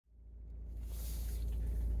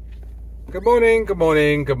Good morning, good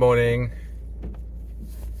morning, good morning.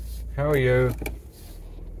 How are you?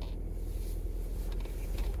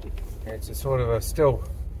 It's a sort of a still,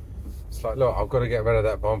 it's like, look, I've got to get rid of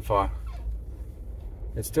that bonfire.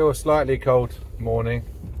 It's still a slightly cold morning.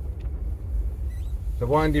 The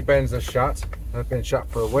windy bends are shut. They've been shut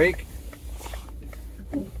for a week.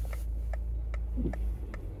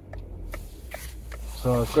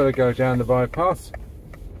 So I've got to go down the bypass.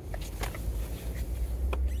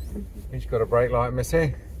 He's got a brake light,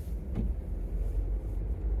 missy.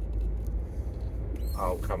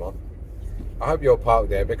 Oh, come on. I hope you're parked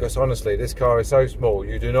there, because honestly, this car is so small,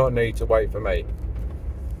 you do not need to wait for me.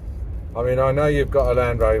 I mean, I know you've got a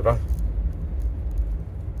Land Rover.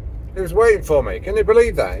 He was waiting for me. Can you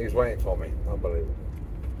believe that? He was waiting for me. Unbelievable.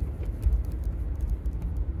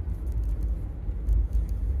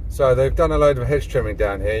 So they've done a load of hedge trimming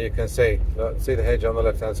down here. You can see, look, see the hedge on the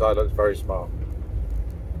left-hand side looks very smart.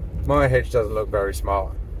 My hedge doesn't look very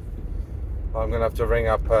smart. I'm going to have to ring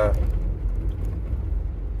up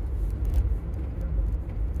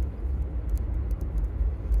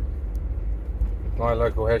my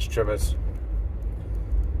local hedge trimmers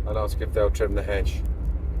and ask if they'll trim the hedge.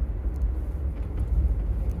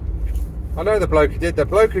 I know the bloke who did that. The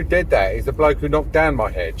bloke who did that is the bloke who knocked down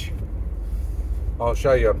my hedge. I'll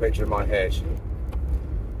show you a picture of my hedge.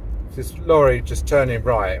 This lorry just turning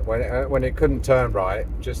right when it couldn't turn right,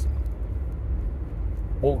 just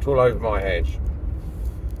walked all over my hedge.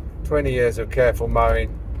 20 years of careful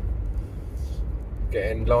mowing,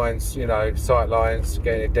 getting lines, you know, sight lines,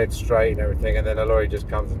 getting it dead straight and everything, and then a lorry just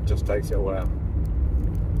comes and just takes it all out.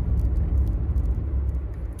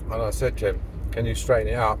 And I said to him, can you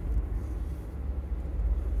straighten it up?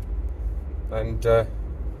 And they're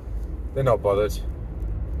not bothered.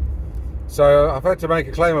 So I've had to make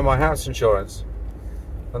a claim on my house insurance,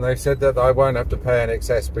 and they said that I won't have to pay in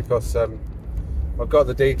excess because I've got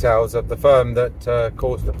the details of the firm that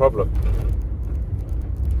caused the problem.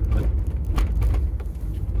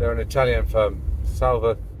 They're an Italian firm,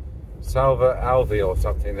 Salva Alvi or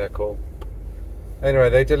something they're called. Anyway,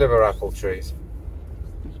 they deliver apple trees.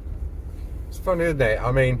 It's funny, isn't it?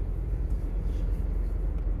 I mean,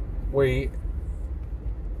 we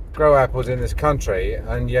grow apples in this country,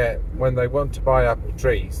 and yet when they want to buy apple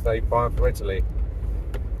trees, they buy them from Italy.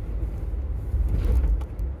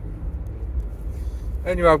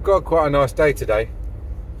 Anyway, I've got quite a nice day today.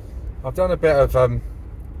 I've done a bit of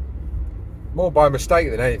more by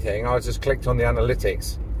mistake than anything. I just clicked on the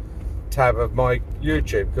analytics tab of my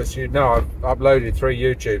YouTube, because you know I've uploaded 3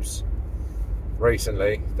 YouTubes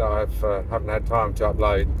recently that I haven't had time to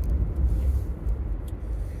upload,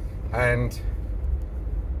 and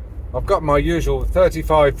I've got my usual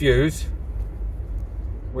 35 views,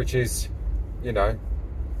 which is, you know,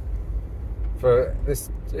 for this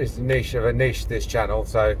is the niche of a niche, this channel,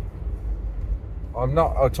 so I'm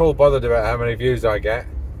not at all bothered about how many views I get.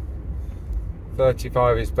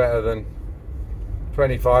 35 is better than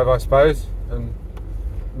 25, I suppose, and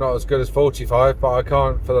not as good as 45, but I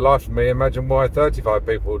can't for the life of me imagine why 35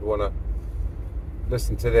 people would want to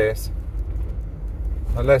listen to this,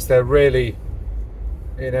 unless they're really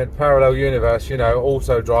in a parallel universe, you know,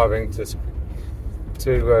 also driving to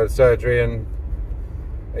surgery and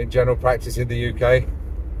in general practice in the UK.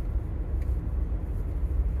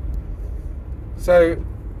 So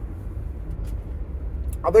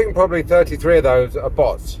I think probably 33 of those are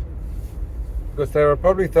bots, because there are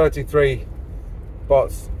probably 33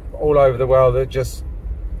 bots all over the world that just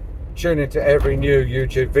tune into every new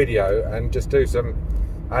YouTube video and just do some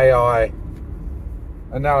AI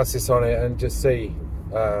analysis on it and just see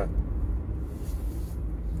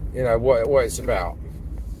you know what it's about.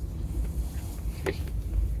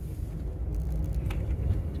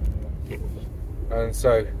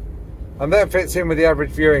 And that fits in with the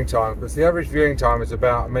average viewing time, because the average viewing time is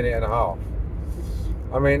about 1.5 minutes.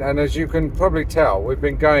 I mean, and as you can probably tell, we've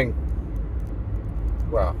been going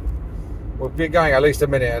at least 1.5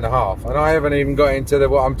 minutes, and I haven't even got into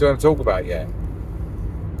what I'm going to talk about yet.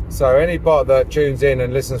 So any bot that tunes in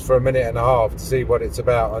and listens for 1.5 minutes to see what it's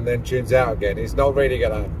about and then tunes out again is not really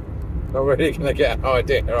gonna get an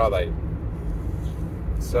idea, are they?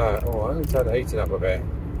 So, I need to turn the heating up a bit.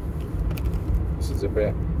 This is a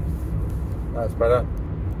bit. That's better.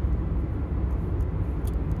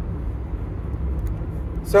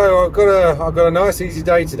 So I've got a nice easy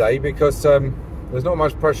day today, because there's not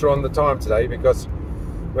much pressure on the time today, because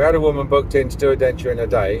we had a woman booked in to do a denture in a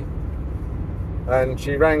day, and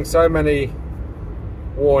she rang so many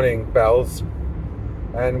warning bells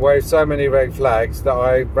and waved so many red flags that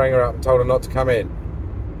I rang her up and told her not to come in,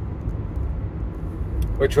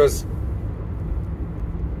 which was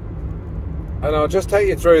and I'll just take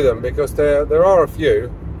you through them because there are a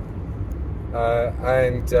few,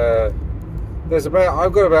 and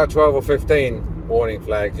I've got about 12 or 15 warning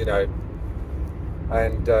flags, you know,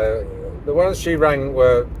 and the ones she rang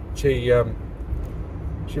were she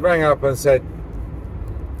rang up and said,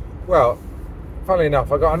 well, funnily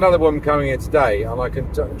enough, I got another woman coming in today,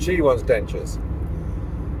 and she wants dentures,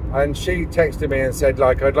 and she texted me and said,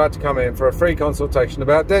 like, I'd like to come in for a free consultation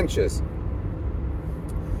about dentures.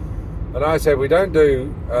 And I said, we don't do,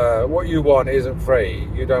 what you want isn't free.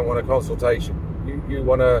 You don't want a consultation. You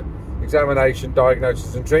want a examination,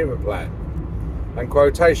 diagnosis and treatment plan and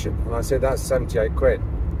quotation. And I said, that's 78 quid.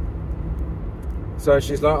 So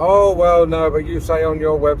she's like, oh, well, no, but you say on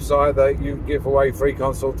your website that you give away free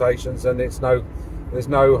consultations and there's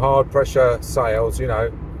no hard pressure sales, you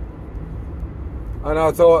know. And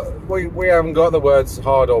I thought, we haven't got the words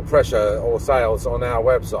hard or pressure or sales on our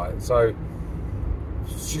website. So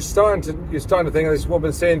you're starting to think of this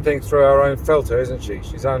woman seeing things through her own filter, isn't she?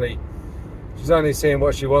 She's only seeing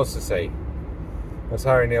what she wants to see, as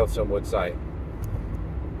Harry Nielsen would say.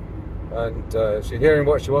 And she's hearing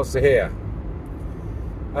what she wants to hear.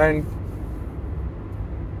 And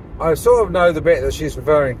I sort of know the bit that she's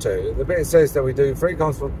referring to. The bit that says that we do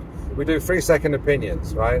free second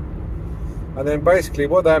opinions, right? And then basically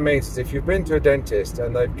what that means is if you've been to a dentist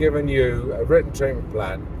and they've given you a written treatment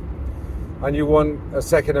plan and you want a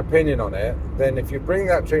second opinion on it, then if you bring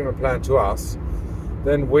that treatment plan to us,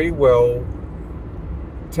 then we will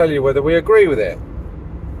tell you whether we agree with it.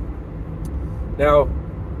 Now,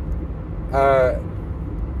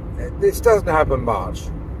 this doesn't happen much,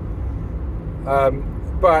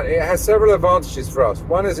 but it has several advantages for us.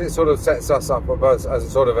 One is it sort of sets us up as a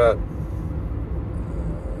sort of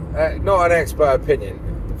not an expert opinion.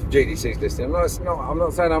 If GDC's listening, I'm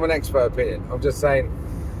not saying I'm an expert opinion. I'm just saying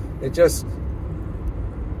it just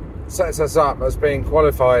sets us up as being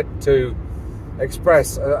qualified to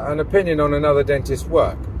express an opinion on another dentist's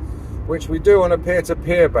work, which we do on a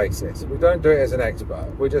peer-to-peer basis. We don't do it as an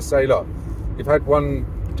expert. We just say, look, you've had one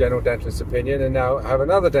general dentist's opinion and now have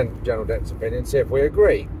another general dentist's opinion, see if we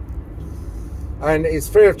agree. And it's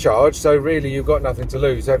free of charge, so really you've got nothing to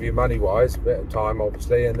lose, have you, money-wise, a bit of time,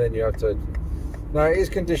 obviously, and then you have to... Now, it is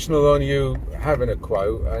conditional on you having a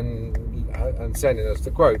quote and sending us the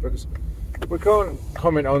quote, because we can't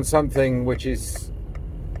comment on something which is,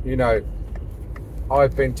 you know,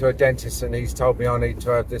 I've been to a dentist and he's told me I need to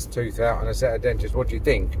have this tooth out and a set of dentures, what do you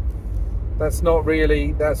think? That's not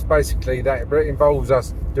really, that's basically, that involves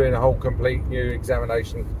us doing a whole complete new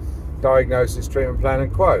examination, diagnosis, treatment plan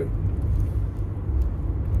and quote.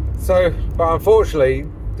 So, but unfortunately,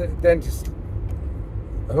 dentists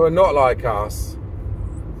who are not like us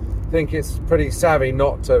think it's pretty savvy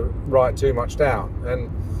not to write too much down. And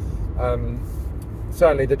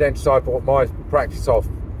certainly the dentist I bought my practice off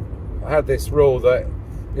had this rule that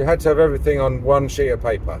you had to have everything on one sheet of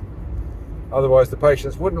paper. Otherwise the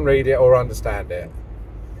patients wouldn't read it or understand it.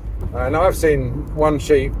 And I've seen one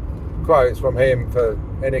sheet quotes from him for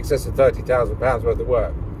in excess of £30,000 worth of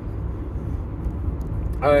work.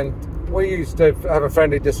 And we used to have a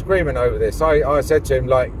friendly disagreement over this. I said to him,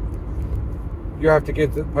 like, you have to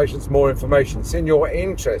give the patients more information. It's in your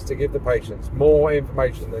interest to give the patients more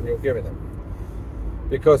information than you're giving them.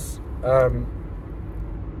 Because,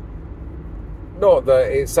 not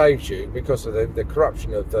that it saves you because of the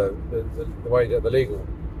corruption of the way that the legal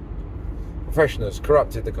profession has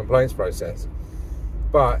corrupted the complaints process.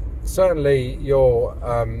 But certainly you're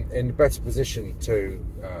in a better position to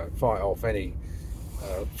fight off any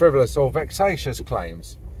frivolous or vexatious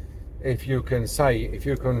claims if you can say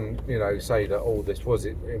that all this was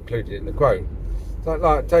included in the quote. So,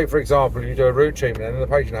 like, take for example, you do a root treatment and the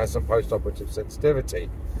patient has some post-operative sensitivity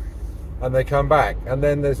and they come back, and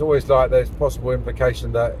then there's always there's possible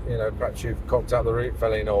implication that, you know, perhaps you've cocked up the root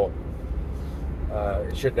filling, or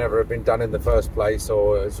it should never have been done in the first place,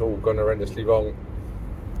 or it's all gone horrendously wrong.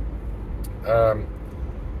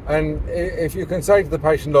 And if you can say to the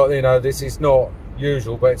patient, look, you know, this is not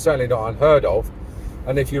usual, but it's certainly not unheard of,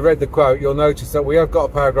 and if you read the quote, you'll notice that we have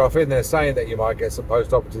got a paragraph in there saying that you might get some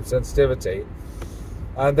post-operative sensitivity,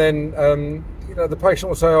 and then you know, the patient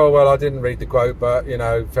will say, oh, well, I didn't read the quote, but, you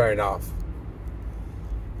know, fair enough.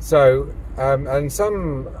 So, and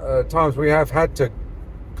some times we have had to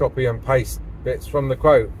copy and paste bits from the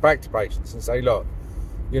quote back to patients and say, look,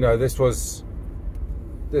 you know, this was,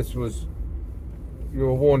 you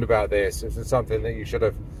were warned about this. This is something that you should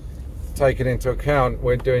have taken into account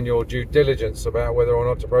when doing your due diligence about whether or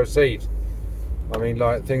not to proceed. I mean,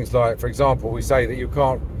 like things like, for example, we say that you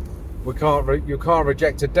can't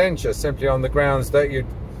reject a denture simply on the grounds that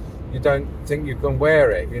you don't think you can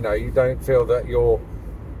wear it. You know, you don't feel that you're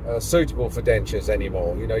suitable for dentures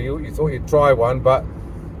anymore. You know, you thought you'd try one, but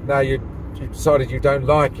now you decided you don't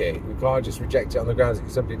like it. You can't just reject it on the grounds that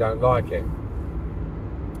you simply don't like it.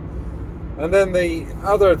 And then the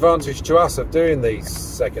other advantage to us of doing these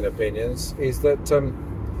second opinions is that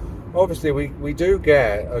obviously we do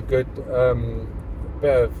get a good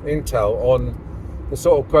bit of intel on the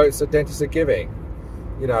sort of quotes that dentists are giving.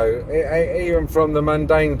 You know, even from the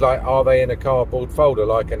mundane, like, are they in a cardboard folder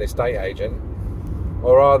like an estate agent,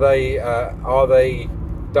 or are they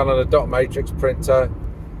done on a dot matrix printer?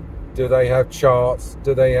 Do they have charts?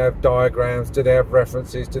 Do they have diagrams? Do they have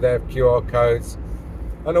references? Do they have QR codes?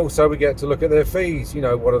 And also we get to look at their fees. You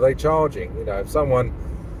know, what are they charging? You know, if someone,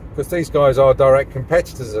 because these guys are direct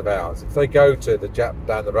competitors of ours, if they go to the chap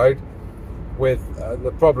down the road with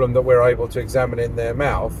the problem that we're able to examine in their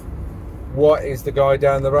mouth, what is the guy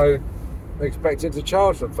down the road expected to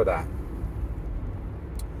charge them for that?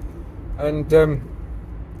 And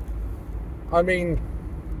I mean,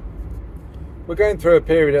 we're going through a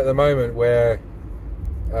period at the moment where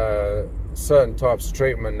certain types of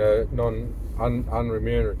treatment are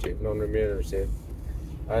non-remunerative,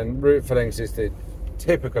 and root fillings is the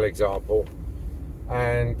typical example.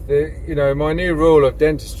 And you know, my new rule of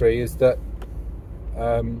dentistry is that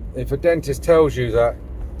if a dentist tells you that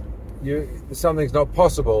something's not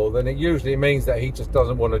possible, then it usually means that he just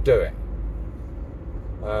doesn't want to do it.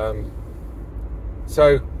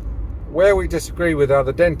 So where we disagree with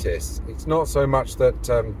other dentists, it's not so much that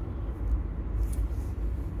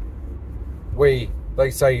they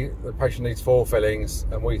say the patient needs 4 fillings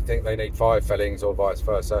and we think they need 5 fillings, or vice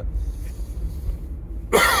versa.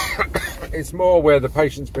 It's more where the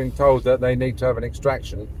patient's been told that they need to have an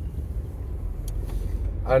extraction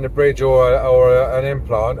and a bridge or an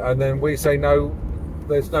implant, and then we say no,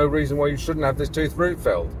 there's no reason why you shouldn't have this tooth root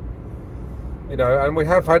filled. You know, and we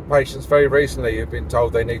have had patients very recently who've been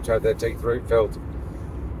told they need to have their teeth root filled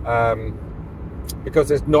because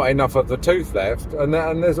there's not enough of the tooth left, and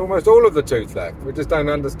there's almost all of the tooth left. We just don't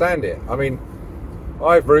understand it. I mean,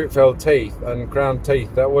 I've root filled teeth and crown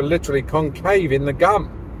teeth that were literally concave in the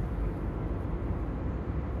gum.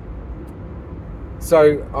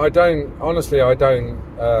 So I don't,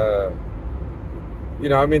 you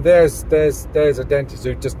know, I mean, there's a dentist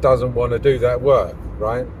who just doesn't want to do that work,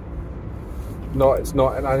 right? It's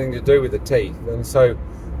not anything to do with the teeth. And so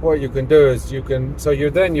what you can do is you're in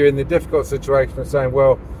the difficult situation of saying,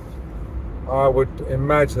 well, I would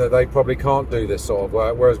imagine that they probably can't do this sort of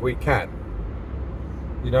work, whereas we can.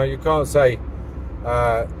 You know, you can't say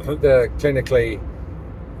clinically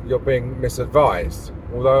you're being misadvised.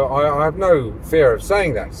 Although I have no fear of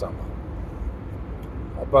saying that to someone.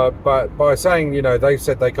 But by saying, you know, they've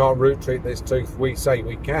said they can't root treat this tooth, we say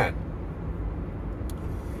we can.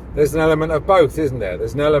 There's an element of both, isn't there?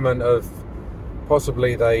 There's an element of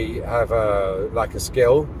possibly they have a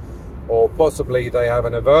skill, or possibly they have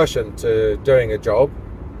an aversion to doing a job,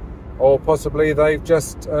 or possibly they've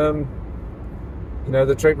just, you know,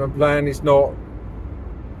 the treatment plan is not,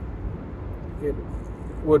 it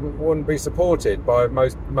wouldn't be supported by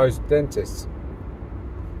most dentists.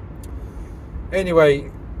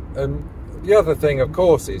 Anyway, the other thing, of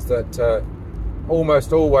course, is that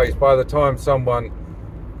almost always, by the time someone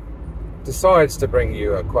decides to bring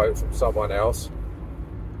you a quote from someone else,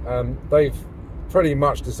 they've pretty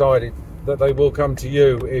much decided that they will come to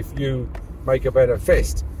you if you make a better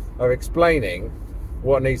fist of explaining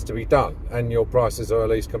what needs to be done and your prices are at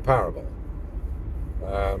least comparable.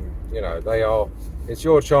 You know, it's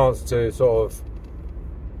your chance to sort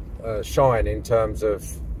of shine in terms of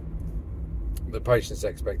the patient's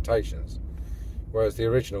expectations, whereas the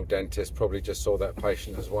original dentist probably just saw that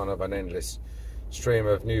patient as one of an endless stream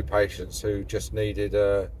of new patients who just needed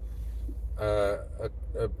a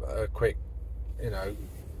quick, you know,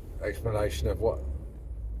 explanation of what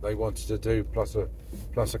they wanted to do plus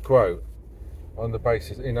a quote, on the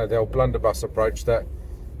basis, you know, the old blunderbuss approach that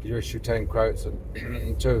you issue 10 quotes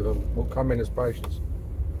and 2 of them will come in as patients.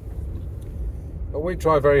 But we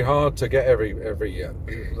try very hard to get every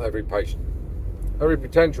patient, every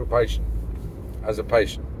potential patient as a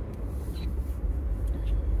patient.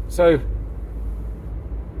 So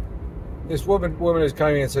this woman who's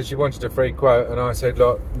came in and said she wanted a free quote, and I said,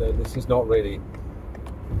 look, no, this is not really,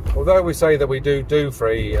 although we say that we do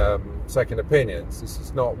free second opinions, this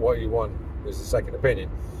is not what you want as a second opinion.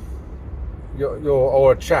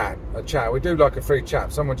 Or a chat. We do like a free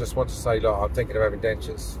chat. Someone just wants to say, look, I'm thinking of having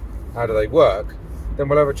dentures. How do they work? Then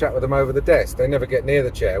we'll have a chat with them over the desk. They never get near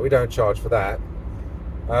the chair. We don't charge for that.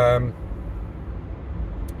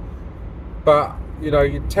 But you know,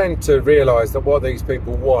 you tend to realise that what these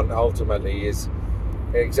people want ultimately is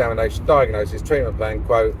examination, diagnosis, treatment plan,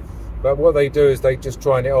 quote. But what they do is they just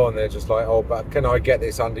try it on. They're just like, oh, but can I get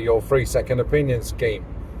this under your free second opinion scheme?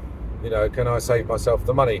 You know, can I save myself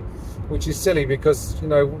the money? Which is silly because, you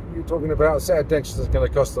know, you're talking about a set of dentures that's going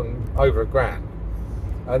to cost them over £1,000,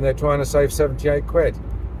 and they're trying to save 78 quid.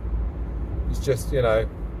 It's just, you know,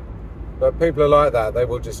 but people are like that. They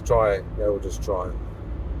will just try it. They will just try it.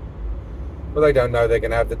 But they don't know they're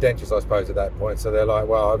going to have the dentures, I suppose, at that point. So they're like,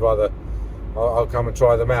 well, I'd rather, I'll come and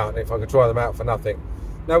try them out. And if I can try them out for nothing.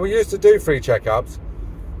 Now, we used to do free checkups,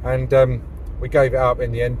 and we gave it up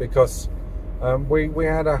in the end because we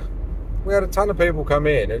had a ton of people come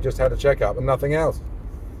in who just had a checkup and nothing else.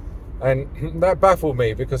 And that baffled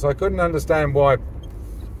me because I couldn't understand why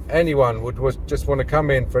anyone would just want to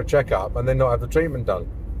come in for a checkup and then not have the treatment done.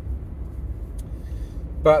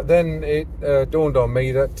 But then it dawned on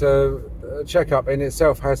me that a checkup in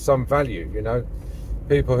itself has some value, you know.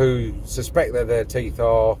 People who suspect that their teeth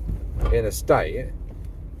are in a state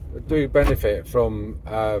do benefit from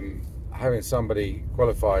having somebody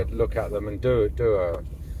qualified look at them and do a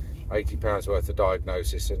 £80 worth of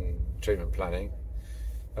diagnosis and treatment planning,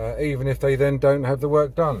 even if they then don't have the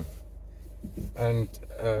work done. And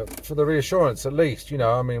for the reassurance, at least, you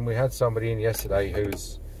know, I mean, we had somebody in yesterday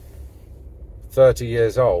who's 30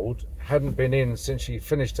 years old, hadn't been in since she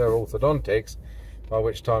finished her orthodontics, by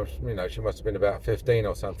which time, you know, she must have been about 15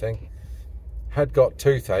 or something, had got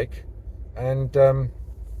toothache,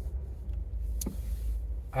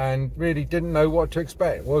 and really didn't know what to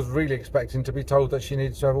expect. Was really expecting to be told that she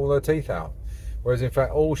needed to have all her teeth out, whereas in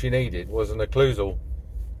fact all she needed was an occlusal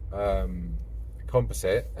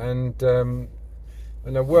composite, and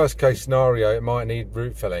in a worst case scenario it might need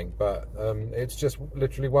root filling, but it's just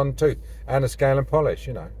literally one tooth and a scale and polish,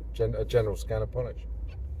 you know, a general scale and polish.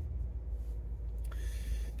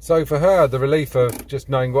 So for her, the relief of just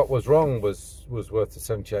knowing what was wrong was worth the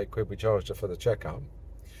 78 quid we charged her for the checkup.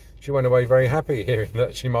 She went away very happy hearing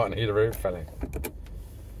that she might need a root filling.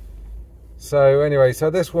 So anyway, so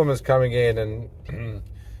this woman's coming in, and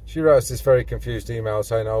she wrote us this very confused email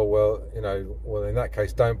saying, oh, well, you know, well, in that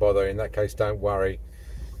case, don't bother. In that case, don't worry.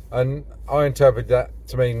 And I interpreted that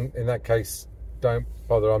to mean, in that case, don't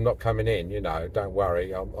bother. I'm not coming in, you know, don't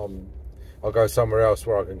worry. I'll go somewhere else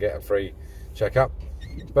where I can get a free checkup.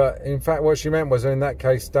 But in fact, what she meant was, in that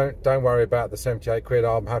case, don't worry about the 78 quid.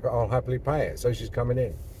 I'll happily pay it. So she's coming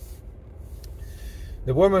in.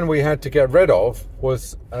 The woman we had to get rid of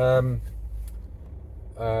was emailed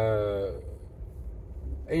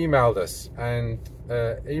us, and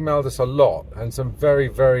emailed us a lot, and some very,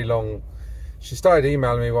 very long. She started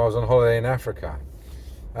emailing me while I was on holiday in Africa,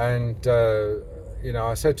 and you know,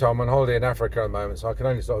 I said to her, I'm on holiday in Africa at the moment, so I can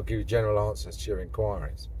only sort of give you general answers to your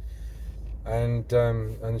inquiries. And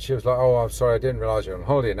she was like, oh, I'm sorry, I didn't realise you're on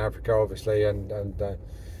holiday in Africa, obviously, and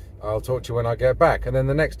I'll talk to you when I get back. And then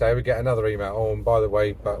the next day we get another email, oh, and by the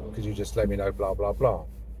way, but could you just let me know, blah, blah, blah.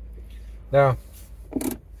 Now,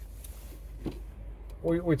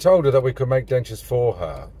 we told her that we could make dentures for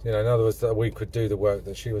her, you know, in other words, that we could do the work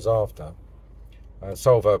that she was after,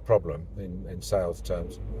 solve her problem in sales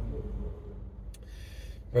terms.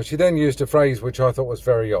 But she then used a phrase which I thought was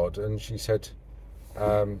very odd, and she said,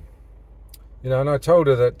 you know, and I told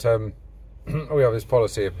her that we have this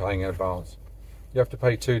policy of paying in advance. You have to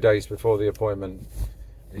pay 2 days before the appointment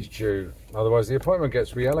is due. Otherwise, the appointment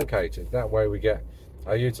gets reallocated. That way we get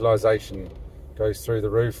our utilisation goes through the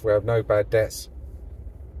roof. We have no bad debts.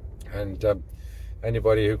 And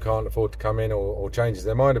anybody who can't afford to come in or changes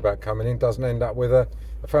their mind about coming in doesn't end up with a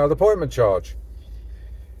failed appointment charge.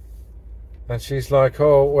 And she's like,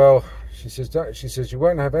 oh, well, she says, you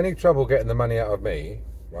won't have any trouble getting the money out of me,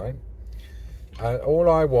 right? And all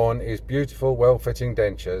I want is beautiful, well-fitting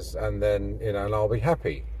dentures, and then, you know, and I'll be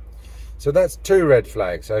happy. So that's 2 red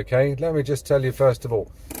flags, okay? Let me just tell you, first of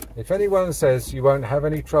all, if anyone says you won't have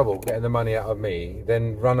any trouble getting the money out of me,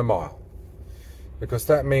 then run a mile. Because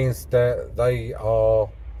that means that they are,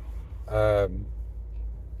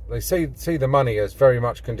 they see the money as very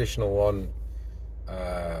much conditional on,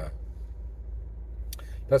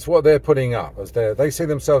 that's what they're putting up, as they see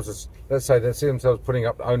themselves as, let's say they see themselves putting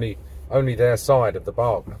up only their side of the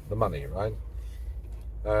bargain, the money, right?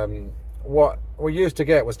 What we used to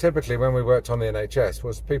get was typically when we worked on the NHS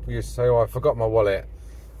was people used to say, oh, I forgot my wallet,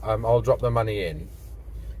 I'll drop the money in.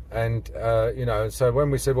 And, you know, so when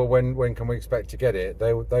we said, well, when can we expect to get it?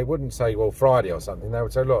 They wouldn't say, well, Friday or something. They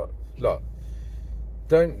would say, look,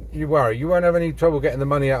 don't you worry, you won't have any trouble getting the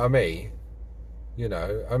money out of me, you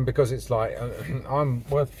know, and because it's like, I'm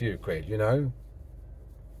worth a few quid, you know.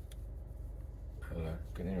 Hello,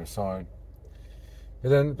 can hear a siren.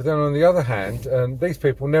 But then on the other hand, these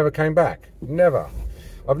people never came back. Never.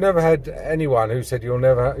 I've never had anyone who said you won't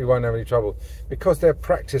have any trouble, because they're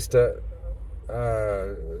practiced at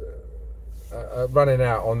running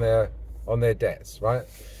out on their debts, right?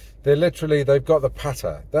 They've got the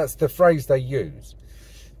patter. That's the phrase they use,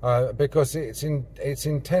 because it's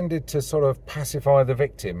intended to sort of pacify the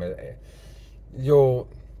victim.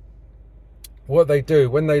 What they do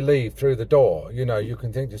when they leave through the door, you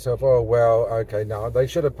can think to yourself, oh well, okay, no, they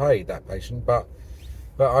should have paid that patient, but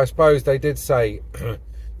I suppose they did say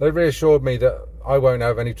they reassured me that I won't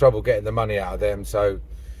have any trouble getting the money out of them, so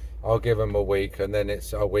I'll give them a week, and then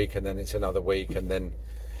it's a week, and then it's another week, and then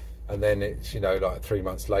it's like 3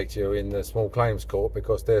 months later you're in the small claims court,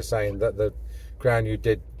 because they're saying that the crown you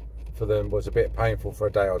did for them was a bit painful for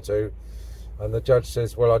a day or two, and the judge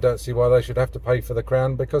says, well, I don't see why they should have to pay for the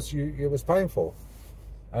crown, because it was painful,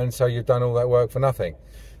 and so you've done all that work for nothing.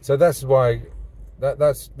 So that's why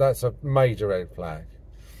that's a major red flag.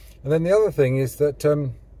 And then the other thing is that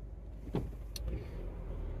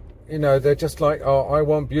they're just like, oh, I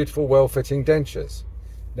want beautiful, well-fitting dentures.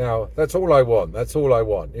 Now, that's all I want. That's all I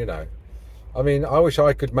want, I mean, I wish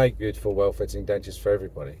I could make beautiful, well-fitting dentures for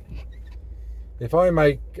everybody. If I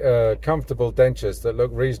make comfortable dentures that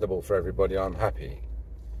look reasonable for everybody, I'm happy.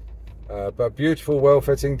 But beautiful,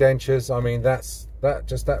 well-fitting dentures, I mean,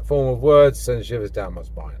 that form of words sends shivers down my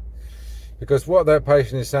spine. Because what that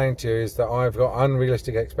patient is saying to you is that I've got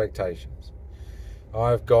unrealistic expectations.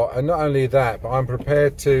 And not only that, but I'm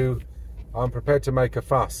prepared to make a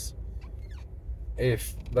fuss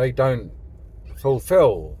if they don't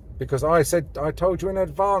fulfill, because I told you in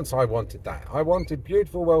advance I wanted that. I wanted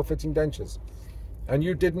beautiful, well-fitting dentures, and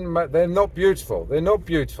you didn't. They're not beautiful. They're not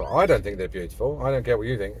beautiful. I don't think they're beautiful. I don't care what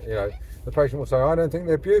you think. The patient will say, I don't think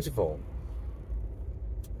they're beautiful,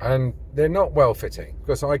 and they're not well-fitting,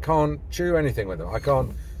 because I can't chew anything with them. I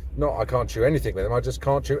can't chew anything with them. I just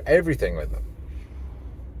can't chew everything with them.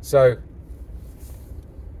 So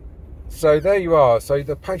there you are. So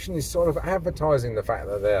the patient is sort of advertising the fact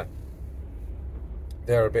that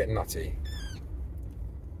they're a bit nutty.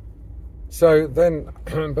 So then,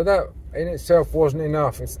 but that in itself wasn't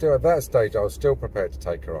enough. It's still at that stage I was still prepared to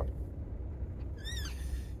take her on.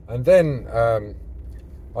 And then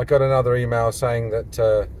I got another email saying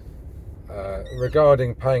that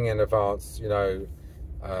regarding paying in advance,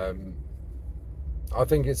 I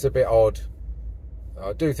think it's a bit odd.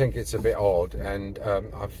 I do think it's a bit odd, and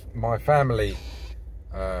my family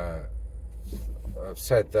have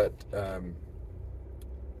said that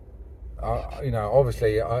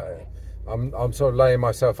obviously I'm sort of laying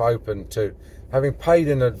myself open to having paid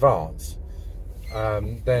in advance,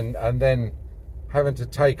 then having to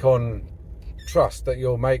take on trust that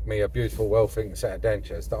you'll make me a beautiful, well-fitting set of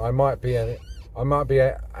dentures. That I might be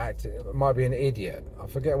an idiot. I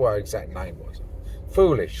forget what her exact name was.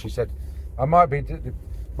 Foolish, she said. My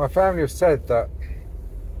family have said that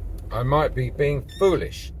I might be being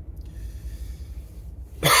foolish.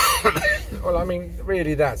 Well, I mean,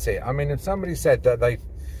 really, that's it. I mean, if somebody said that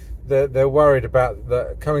they're worried about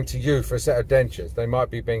coming to you for a set of dentures, they might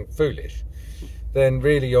be being foolish, then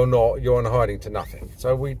really you're on hiding to nothing.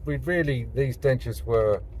 So we really, these dentures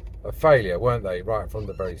were a failure, weren't they, right from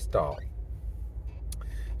the very start?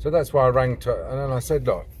 So that's why I rang to, and then I said,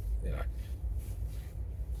 look,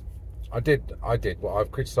 I did what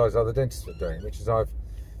I've criticised other dentists for doing, which is I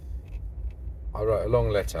wrote a long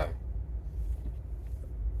letter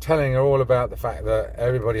telling her all about the fact that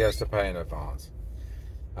everybody has to pay in advance,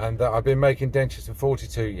 and that I've been making dentures for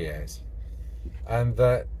 42 years, and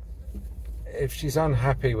that if she's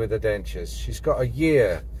unhappy with the dentures, she's got a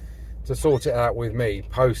year to sort it out with me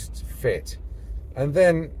post-fit, and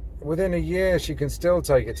then within a year she can still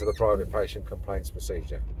take it to the private patient complaints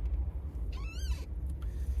procedure.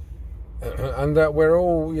 And that we're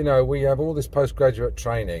all, we have all this postgraduate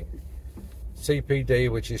training,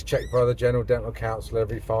 CPD, which is checked by the General Dental Council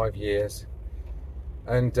every 5 years,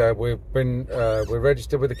 and we're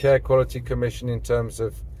registered with the Care Quality Commission in terms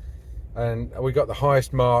of, and we got the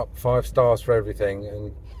highest mark, 5 stars for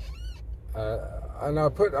everything, and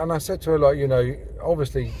I said to her, like,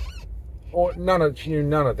 obviously, she knew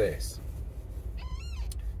none of this,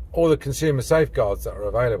 all the consumer safeguards that are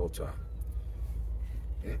available to her.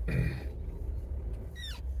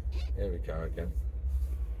 Here we go again.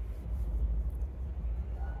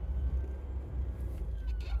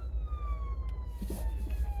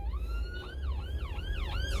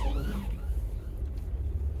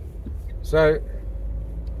 So,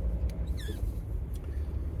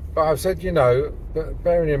 but I've said, but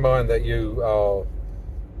bearing in mind that you are,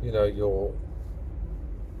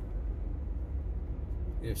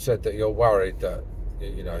 you've said that you're worried that,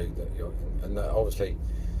 you know, and that obviously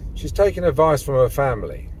she's taking advice from her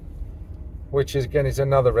family, which is again is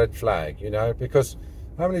another red flag, you know, because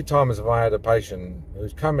how many times have I had a patient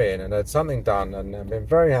who's come in and had something done and been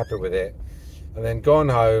very happy with it, and then gone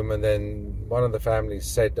home, and then one of the families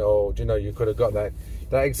said, oh, do you know, you could have got that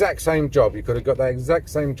exact same job, you could have got that exact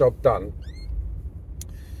same job done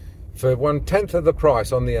for 1/10 of the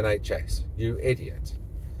price on the NHS, you idiot.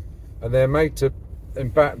 And they're made to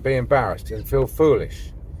be embarrassed and feel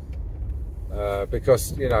foolish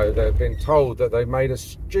because, you know, they've been told that they've made a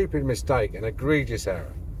stupid mistake, an egregious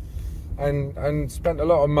error, and spent a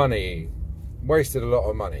lot of money, wasted a lot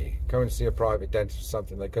of money going to see a private dentist for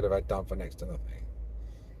something they could have had done for next to nothing.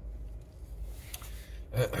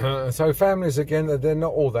 So families, again, they're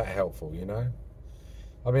not all that helpful, you know.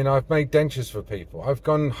 I mean, I've made dentures for people. I've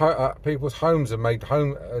gone people's homes and made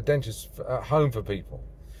dentures at home for people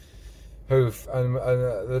who've,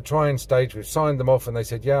 the trying stage, we've signed them off and they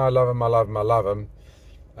said, yeah, I love them, I love them, I love them.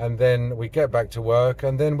 And then we get back to work,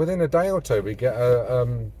 and then within a day or two we get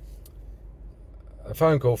a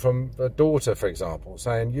phone call from a daughter, for example,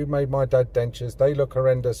 saying, you made my dad dentures, they look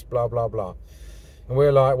horrendous, blah, blah, blah. And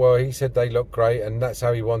we're like, well, he said they look great and that's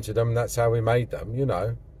how he wanted them, and that's how we made them, you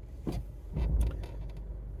know.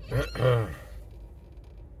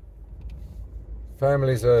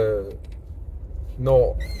 Families are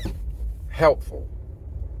not helpful.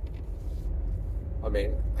 I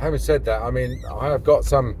mean, having said that, I mean, I have got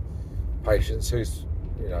some patients who's,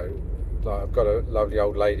 you know, like I've got a lovely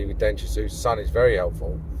old lady with dentures whose son is very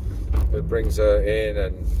helpful, who brings her in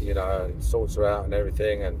and, you know, and sorts her out and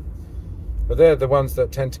everything. But they're the ones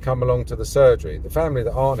that tend to come along to the surgery. The family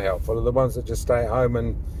that aren't helpful are the ones that just stay at home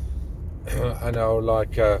and are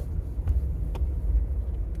like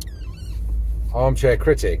armchair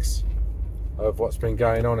critics of what's been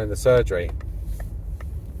going on in the surgery.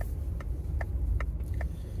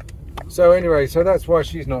 So anyway, so that's why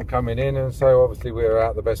she's not coming in, and so obviously we're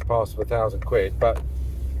out the best part of £1,000. But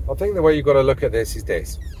I think the way you've got to look at this is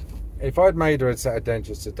this: if I'd made her a set of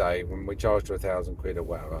dentures today when we charged her £1,000 or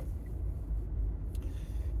whatever,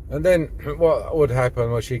 and then what would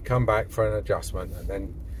happen was she'd come back for an adjustment, and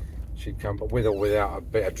then she'd come with or without a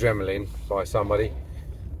bit of adrenaline by somebody,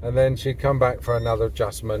 and then she'd come back for another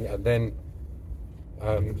adjustment, and then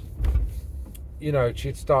you know,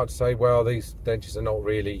 she'd start to say, well, these dentures are not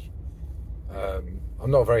really, I'm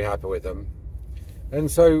not very happy with them. And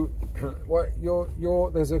so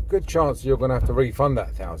there's a good chance you're going to have to refund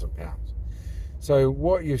that £1,000.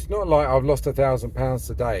 So it's not like I've lost £1,000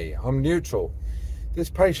 today. I'm neutral. This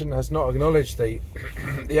patient has not acknowledged the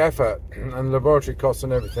effort and laboratory costs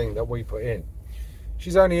and everything that we put in.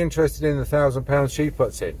 She's only interested in the £1,000 she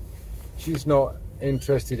puts in. She's not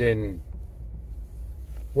interested in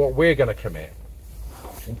what we're going to commit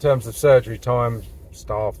in terms of surgery time,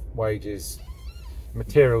 staff, wages,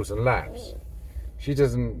 materials and labs. She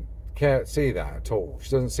doesn't see that at all.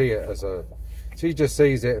 She doesn't see it as she just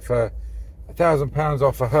sees it for £1,000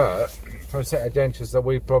 off for her for a set of dentures that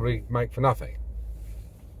we probably make for nothing.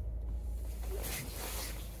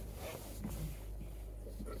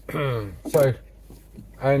 So,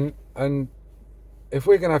 and if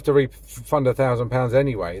we're going to have to refund £1,000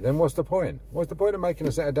 anyway, then what's the point? What's the point of making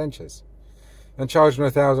a set of dentures and charging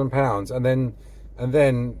her £1,000 and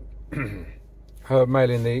then her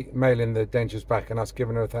mailing the dentures back and us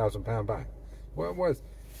giving her £1,000 back?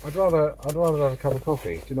 I'd rather have a cup of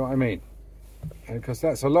coffee. Do you know what I mean? Because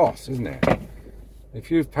that's a loss, isn't it? If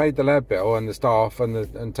you've paid the lab bill and the staff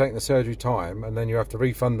and taken the surgery time, and then you have to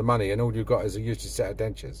refund the money, and all you've got is a useless set of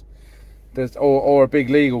dentures, or a big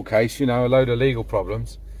legal case, you know, a load of legal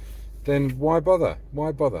problems, then why bother?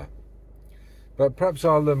 Why bother? But perhaps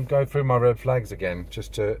I'll go through my red flags again,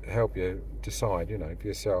 just to help you decide, you know, for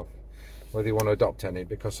yourself, whether you want to adopt any,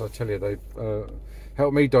 because I tell you, they've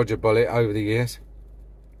helped me dodge a bullet over the years.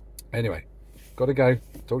 Anyway, got to go.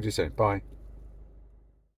 Talk to you soon. Bye.